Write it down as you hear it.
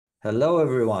Hello,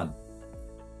 everyone.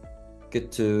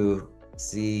 Good to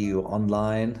see you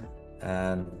online.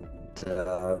 And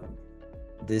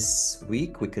this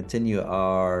week, we continue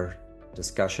our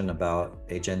discussion about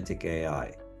agentic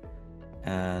AI.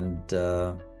 And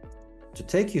to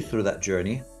take you through that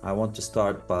journey, I want to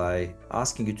start by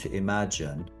asking you to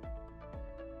imagine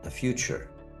a future.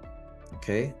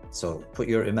 Okay, so put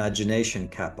your imagination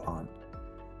cap on.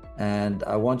 And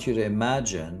I want you to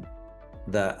imagine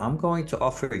that I'm going to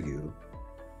offer you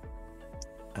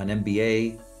an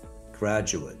MBA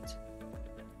graduate,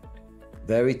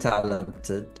 very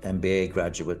talented MBA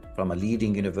graduate from a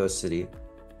leading university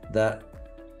that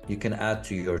you can add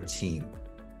to your team.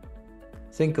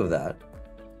 Think of that.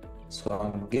 So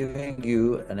I'm giving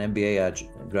you an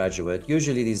MBA graduate.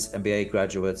 Usually these MBA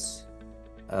graduates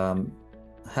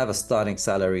have a starting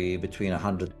salary between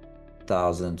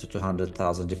 100,000 to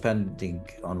 200,000, depending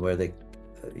on where they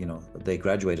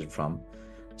graduated from.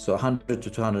 So 100 to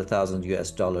 200,000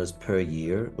 US dollars per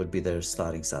year would be their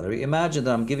starting salary. Imagine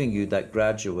that I'm giving you that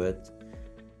graduate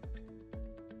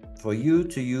for you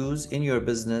to use in your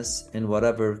business in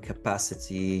whatever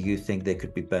capacity you think they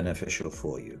could be beneficial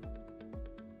for you.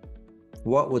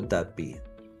 What would that be?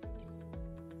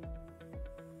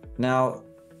 Now,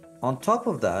 on top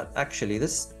of that, actually,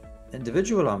 this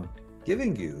individual I'm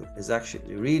giving you is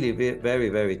actually really very,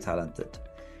 very talented.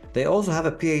 They also have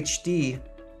a PhD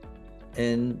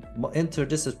in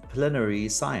interdisciplinary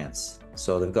science.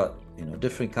 So they've got,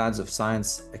 different kinds of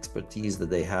science expertise that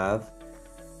they have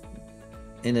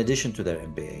in addition to their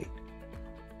MBA.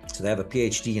 So they have a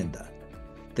PhD in that.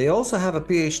 They also have a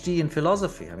PhD in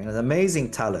philosophy. I mean, an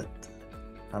amazing talent.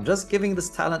 I'm just giving this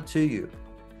talent to you.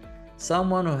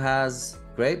 Someone who has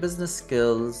great business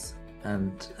skills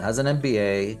and has an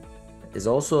MBA, is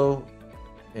also,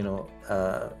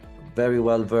 very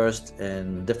well versed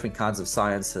in different kinds of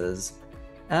sciences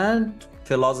and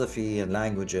philosophy and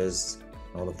languages,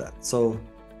 all of that. So,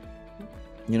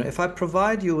 if I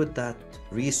provide you with that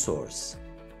resource,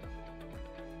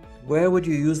 where would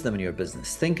you use them in your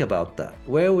business? Think about that.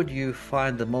 Where would you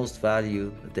find the most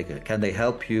value? Can they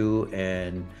help you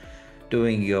in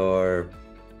doing your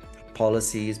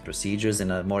policies, procedures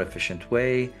in a more efficient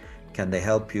way? Can they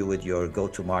help you with your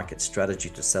go-to-market strategy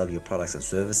to sell your products and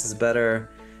services better?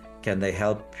 Can they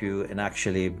help you in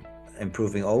actually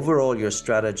improving overall your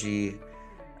strategy?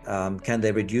 Can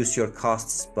they reduce your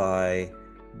costs by,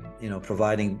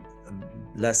 providing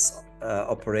less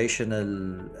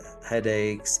operational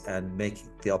headaches and make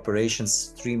the operations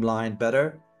streamlined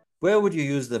better? Where would you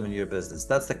use them in your business?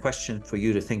 That's the question for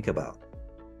you to think about.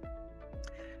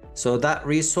 So that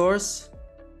resource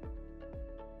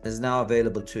is now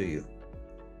available to you,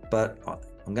 but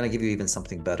I'm going to give you even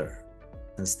something better.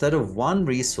 Instead of one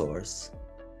resource,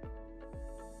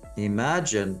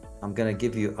 imagine I'm going to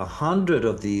give you 100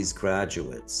 of these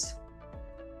graduates.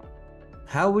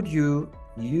 How would you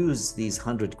use these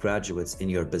 100 graduates in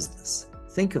your business?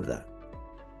 Think of that.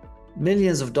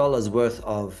 Millions of dollars worth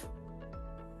of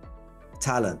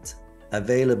talent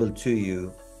available to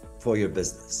you for your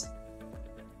business.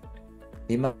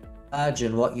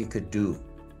 Imagine what you could do.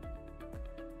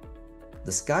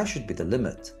 The sky should be the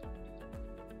limit.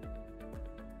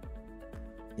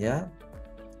 Yeah?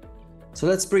 So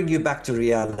let's bring you back to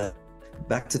reality,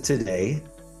 back to today.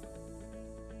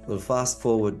 We'll fast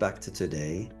forward back to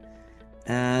today.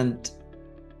 And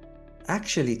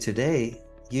actually today,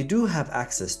 you do have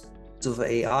access to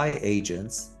AI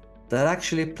agents that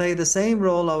actually play the same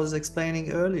role I was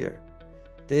explaining earlier.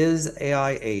 These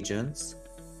AI agents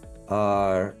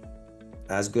are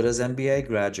as good as MBA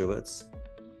graduates.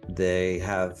 They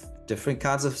have different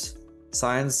kinds of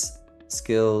science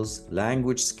skills,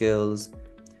 language skills.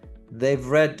 They've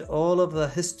read all of the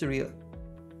history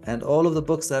and all of the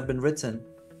books that have been written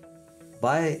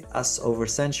by us over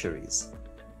centuries.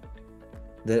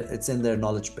 It's in their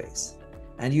knowledge base.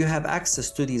 And you have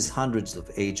access to these hundreds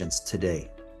of agents today,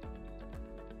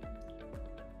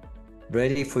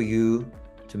 ready for you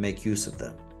to make use of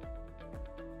them.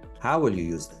 How will you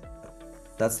use them?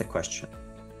 That's the question.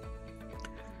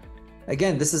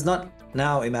 Again, this is not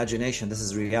now imagination, this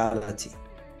is reality.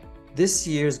 This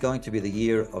year is going to be the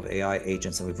year of AI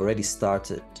agents, and we've already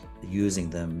started using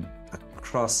them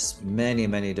across many,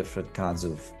 many different kinds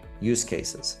of use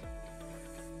cases.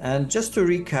 And just to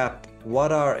recap,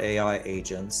 what are AI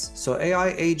agents? So AI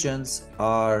agents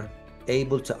are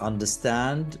able to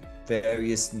understand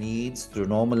various needs through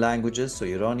normal languages. So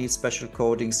you don't need special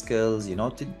coding skills. You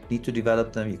don't need to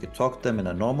develop them. You can talk to them in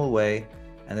a normal way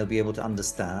and they'll be able to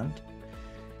understand.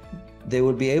 They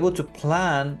will be able to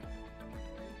plan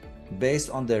based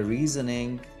on their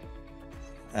reasoning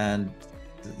and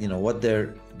what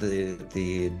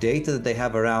the data that they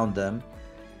have around them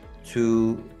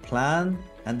to plan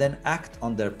and then act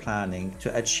on their planning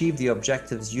to achieve the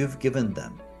objectives you've given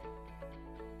them.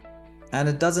 And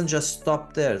it doesn't just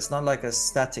stop there. It's not like a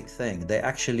static thing. They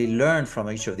actually learn from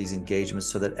each of these engagements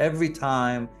so that every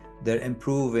time they're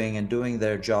improving and doing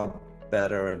their job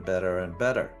better and better and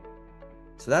better.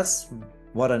 So that's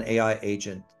what an AI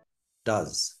agent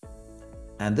does.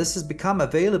 And this has become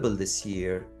available this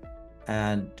year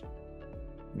and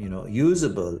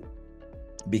usable,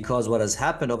 because what has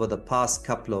happened over the past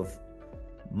couple of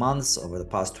months, over the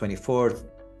past 24,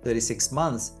 36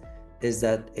 months, is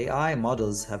that AI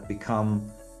models have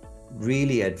become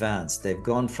really advanced. They've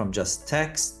gone from just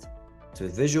text to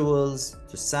visuals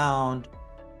to sound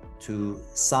to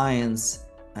science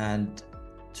and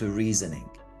to reasoning.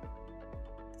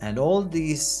 And all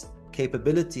these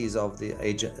capabilities of the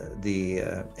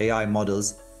AI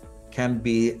models can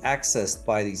be accessed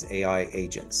by these AI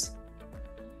agents.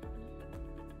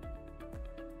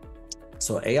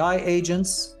 So AI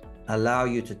agents allow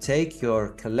you to take your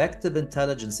collective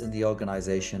intelligence in the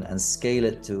organization and scale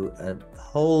it to a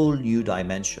whole new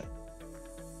dimension.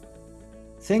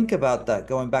 Think about that,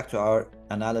 going back to our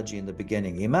analogy in the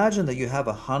beginning. Imagine that you have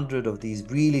 100 of these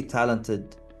really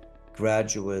talented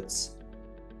graduates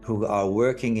who are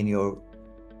working in your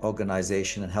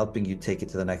organization and helping you take it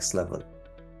to the next level.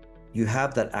 You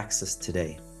have that access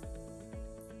today.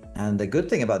 And the good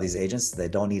thing about these agents, they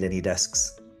don't need any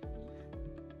desks.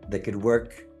 They could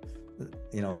work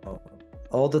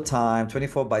all the time,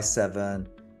 24/7.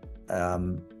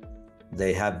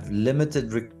 They have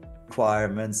limited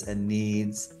requirements and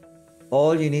needs.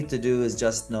 All you need to do is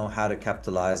just know how to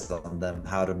capitalize on them,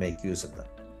 how to make use of them.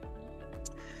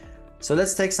 So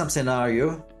let's take some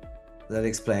scenario that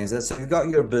explains it. So you've got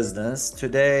your business.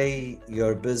 Today,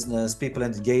 your business, people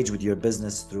engage with your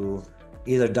business through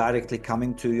either directly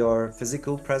coming to your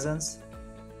physical presence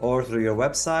or through your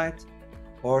website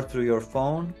or through your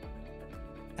phone.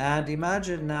 And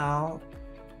imagine now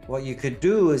what you could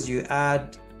do is you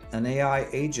add an AI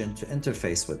agent to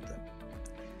interface with them.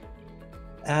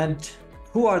 And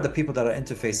who are the people that are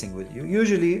interfacing with you?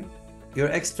 Usually your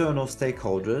external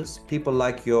stakeholders, people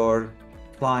like your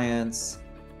clients,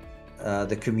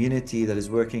 the community that is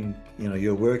working,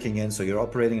 you're working in, so you're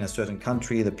operating in a certain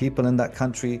country, the people in that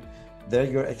country, they're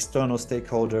your external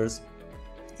stakeholders.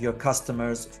 Your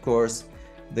customers, of course,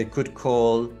 they could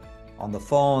call on the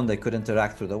phone, they could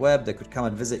interact through the web, they could come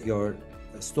and visit your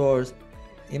stores.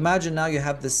 Imagine now you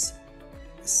have this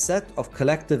set of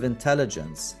collective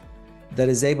intelligence that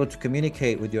is able to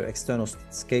communicate with your external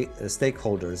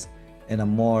stakeholders in a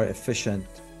more efficient,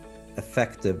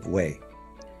 effective way.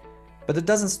 But it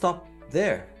doesn't stop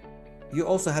there. You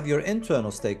also have your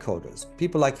internal stakeholders,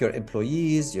 people like your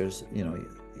employees, your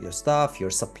staff, your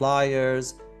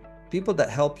suppliers, people that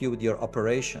help you with your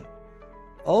operation.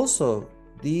 Also,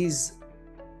 these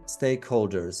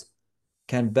stakeholders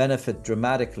can benefit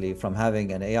dramatically from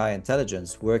having an AI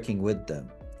intelligence working with them.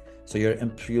 So your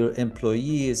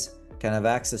employees can have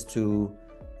access to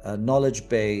a knowledge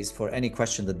base for any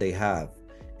question that they have.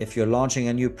 If you're launching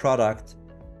a new product,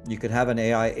 you could have an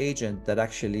AI agent that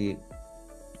actually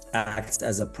acts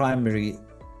as a primary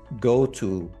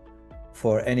go-to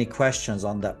for any questions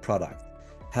on that product.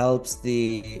 Helps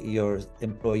your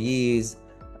employees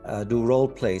do role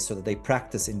play so that they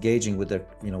practice engaging with their,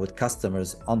 with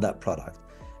customers on that product.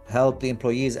 Help the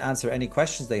employees answer any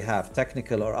questions they have,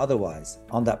 technical or otherwise,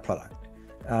 on that product.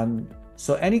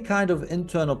 So any kind of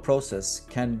internal process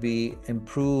can be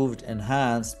improved,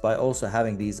 enhanced by also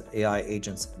having these AI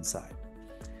agents inside.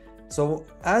 So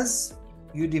as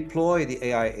you deploy the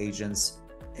AI agents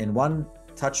in one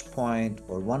touch point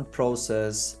or one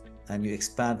process and you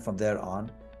expand from there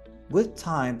on, with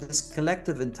time, this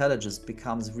collective intelligence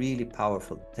becomes really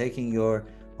powerful, taking your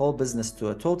whole business to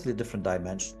a totally different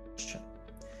dimension.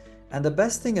 And the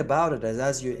best thing about it is,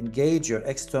 as you engage your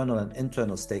external and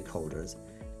internal stakeholders,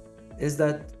 is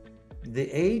that the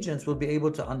agents will be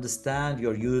able to understand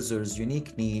your users'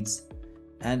 unique needs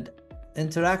and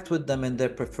interact with them in their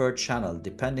preferred channel,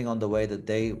 depending on the way that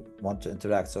they want to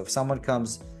interact. So if someone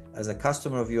comes as a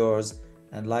customer of yours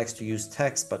and likes to use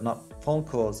text but not phone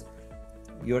calls,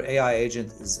 your AI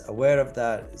agent is aware of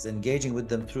that, is engaging with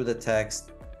them through the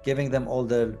text, giving them all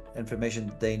the information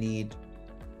that they need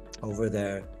over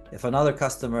there. If another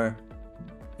customer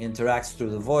interacts through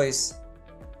the voice,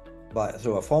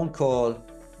 through a phone call,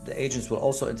 the agents will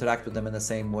also interact with them in the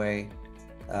same way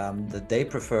that they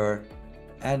prefer.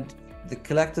 And the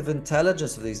collective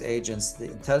intelligence of these agents, the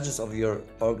intelligence of your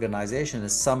organization,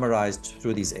 is summarized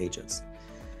through these agents.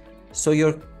 So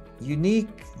your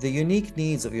the unique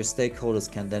needs of your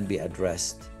stakeholders can then be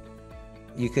addressed.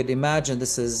 You could imagine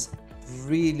this is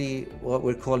really what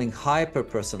we're calling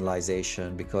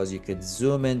hyper-personalization, because you could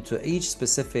zoom into each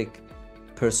specific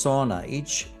persona,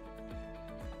 each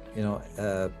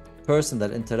person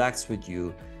that interacts with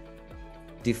you,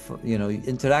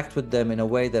 interact with them in a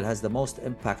way that has the most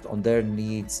impact on their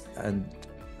needs and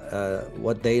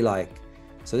what they like.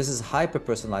 So this is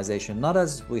hyper-personalization, not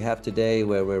as we have today,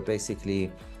 where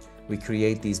we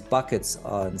create these buckets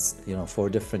on, for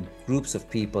different groups of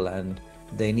people, and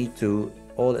they need to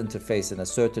all interface in a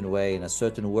certain way, in a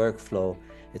certain workflow.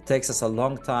 It takes us a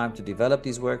long time to develop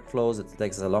these workflows. It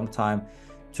takes us a long time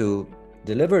to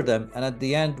deliver them. And at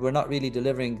the end, we're not really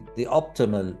delivering the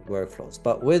optimal workflows.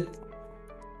 But with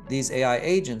these AI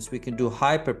agents, we can do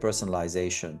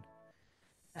hyper-personalization.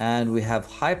 And we have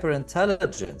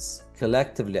hyper-intelligence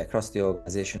collectively across the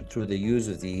organization through the use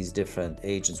of these different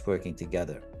agents working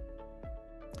together.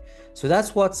 So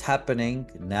that's what's happening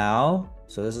now.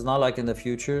 So this is not like in the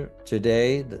future.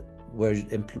 Today, we're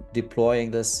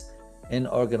deploying this in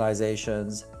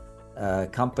organizations.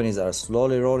 Companies are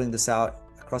slowly rolling this out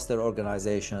across their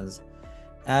organizations.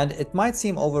 And it might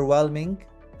seem overwhelming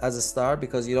as a start,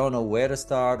 because you don't know where to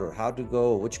start or how to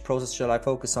go, or which process shall I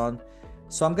focus on.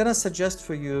 So I'm going to suggest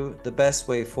for you the best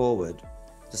way forward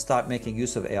to start making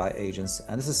use of AI agents.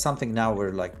 And this is something now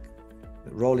we're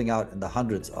rolling out in the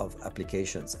hundreds of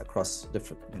applications across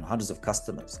different, hundreds of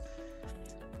customers.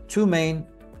 Two main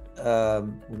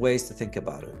ways to think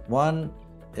about it. One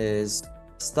is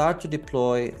start to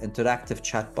deploy interactive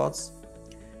chatbots.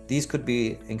 These could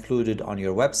be included on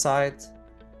your website.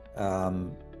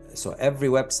 So every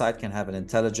website can have an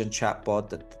intelligent chatbot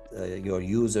that your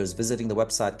users visiting the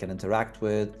website can interact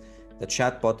with. The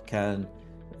chatbot can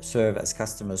serve as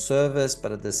customer service,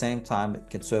 but at the same time, it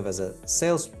can serve as a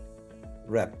sales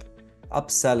rep,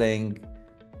 upselling,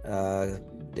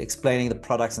 explaining the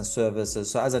products and services.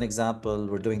 So as an example,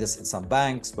 we're doing this in some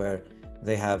banks where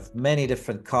they have many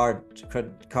different card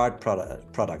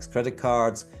products, credit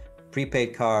cards,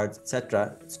 prepaid cards,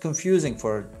 etc. It's confusing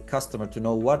for a customer to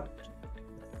know what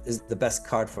is the best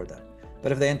card for them.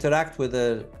 But if they interact with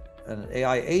an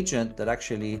AI agent that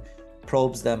actually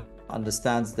probes them,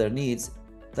 understands their needs,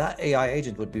 that AI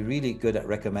agent would be really good at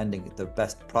recommending the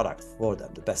best product for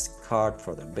them, the best card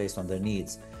for them based on their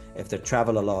needs. If they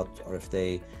travel a lot, or if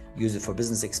they use it for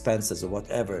business expenses or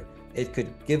whatever, it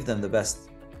could give them the best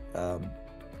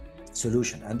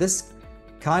solution. And this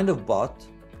kind of bot,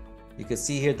 you can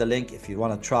see here the link. If you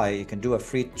want to try, you can do a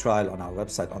free trial on our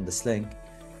website on this link.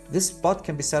 This bot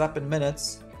can be set up in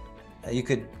minutes. You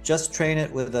could just train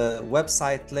it with a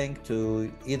website link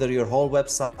to either your whole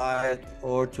website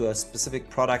or to a specific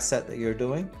product set that you're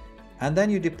doing. And then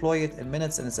you deploy it in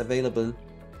minutes, and it's available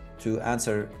to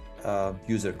answer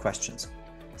user questions.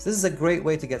 So this is a great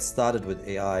way to get started with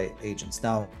AI agents.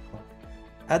 Now,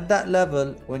 at that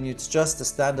level, when it's just a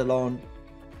standalone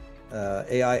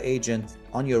AI agent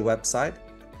on your website,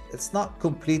 it's not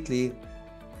completely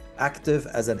active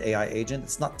as an AI agent.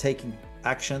 It's not taking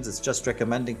actions, it's just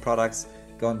recommending products,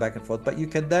 going back and forth. But you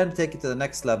can then take it to the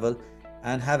next level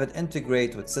and have it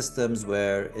integrate with systems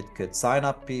where it could sign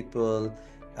up people,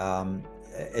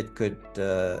 it could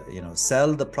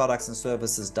sell the products and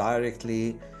services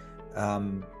directly.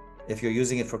 If you're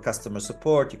using it for customer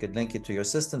support, you could link it to your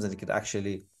systems and it could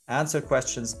actually answer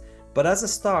questions. But as a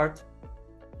start,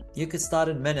 you could start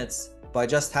in minutes by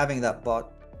just having that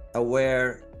bot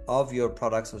aware of your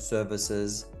products or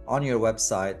services on your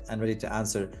website and ready to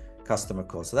answer customer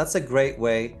calls. So that's a great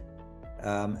way,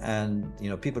 and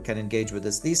people can engage with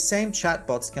this. These same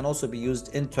chatbots can also be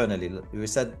used internally. We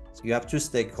said you have two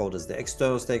stakeholders, the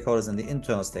external stakeholders and the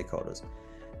internal stakeholders.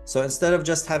 So instead of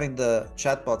just having the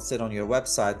chatbot sit on your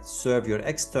website, serve your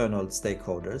external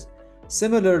stakeholders,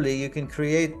 similarly, you can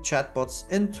create chatbots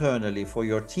internally for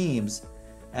your teams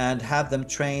and have them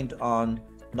trained on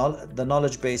the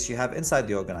knowledge base you have inside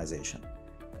the organization,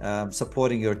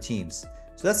 supporting your teams.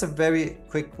 So that's a very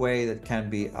quick way that can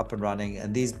be up and running.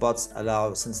 And these bots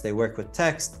allow, since they work with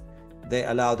text, they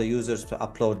allow the users to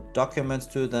upload documents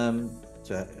to them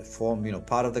to form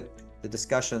part of the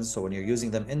discussion. So when you're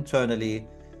using them internally,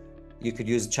 you could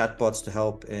use chatbots to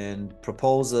help in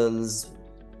proposals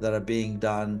that are being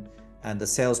done, and the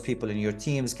salespeople in your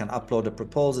teams can upload a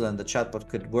proposal and the chatbot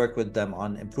could work with them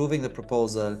on improving the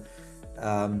proposal.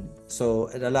 So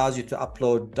it allows you to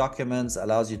upload documents,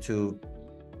 allows you to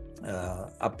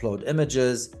upload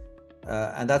images,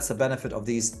 and that's the benefit of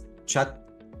these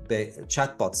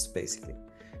chatbots basically.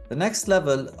 The next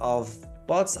level of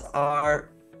bots are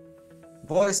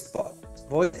voice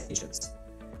agents.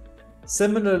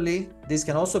 Similarly, these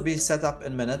can also be set up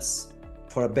in minutes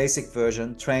for a basic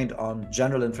version trained on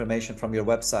general information from your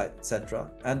website,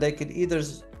 etc. And they could either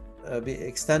be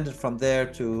extended from there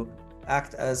to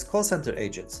act as call center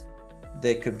agents.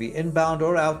 They could be inbound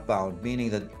or outbound, meaning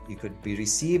that you could be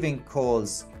receiving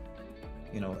calls,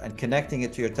 and connecting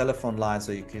it to your telephone line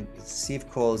so you can receive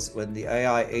calls when the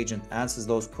AI agent answers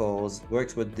those calls,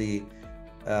 works with the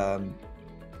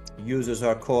users who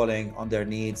are calling on their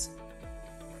needs.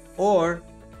 Or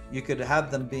you could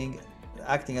have them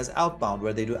acting as outbound,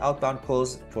 where they do outbound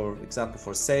calls, for example,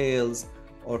 for sales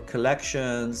or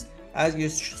collections. As you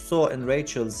saw in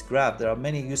Rachel's graph, there are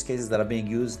many use cases that are being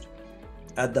used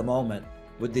at the moment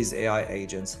with these AI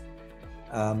agents.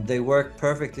 They work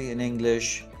perfectly in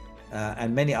English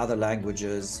and many other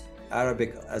languages,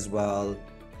 Arabic as well,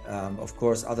 of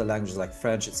course, other languages like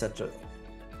French, etc.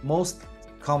 Most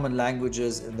common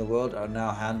languages in the world are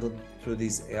now handled through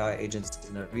these AI agents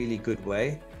in a really good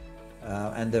way.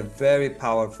 And they're very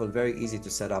powerful, very easy to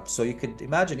set up. So you could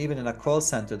imagine, even in a call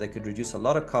center, they could reduce a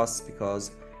lot of costs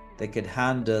because they could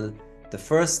handle the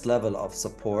first level of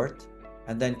support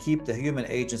and then keep the human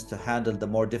agents to handle the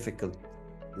more difficult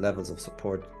levels of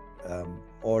support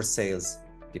or sales,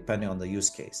 depending on the use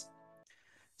case.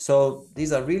 So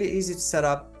these are really easy to set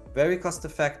up, very cost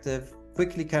effective,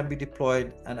 quickly can be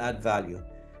deployed and add value.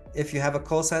 If you have a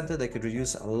call center, they could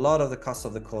reduce a lot of the cost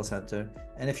of the call center.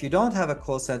 And if you don't have a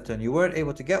call center and you weren't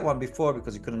able to get one before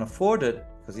because you couldn't afford it,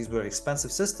 because these were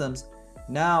expensive systems,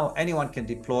 now anyone can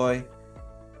deploy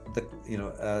the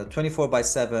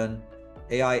 24/7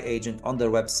 AI agent on their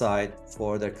website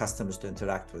for their customers to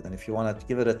interact with. And if you want to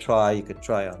give it a try, you could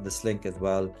try on this link as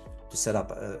well to set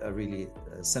up a really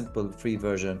simple free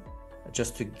version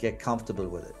just to get comfortable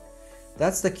with it.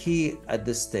 That's the key at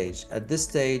this stage. At this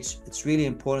stage, it's really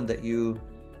important that you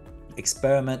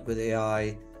experiment with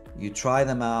AI, you try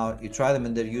them out, you try them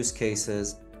in their use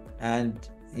cases, and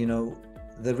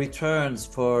the returns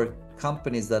for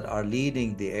companies that are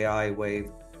leading the AI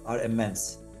wave are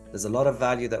immense. There's a lot of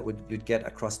value that you'd get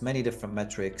across many different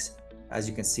metrics, as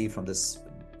you can see from this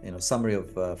summary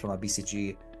from a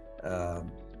BCG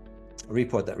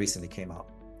report that recently came out.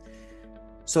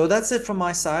 So that's it from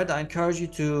my side. I encourage you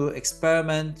to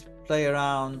experiment, play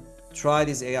around, try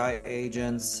these AI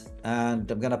agents, and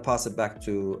I'm going to pass it back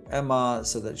to Emma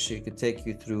so that she could take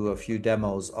you through a few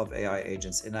demos of AI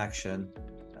agents in action,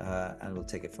 and we'll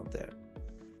take it from there.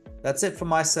 That's it from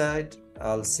my side.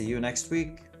 I'll see you next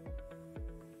week.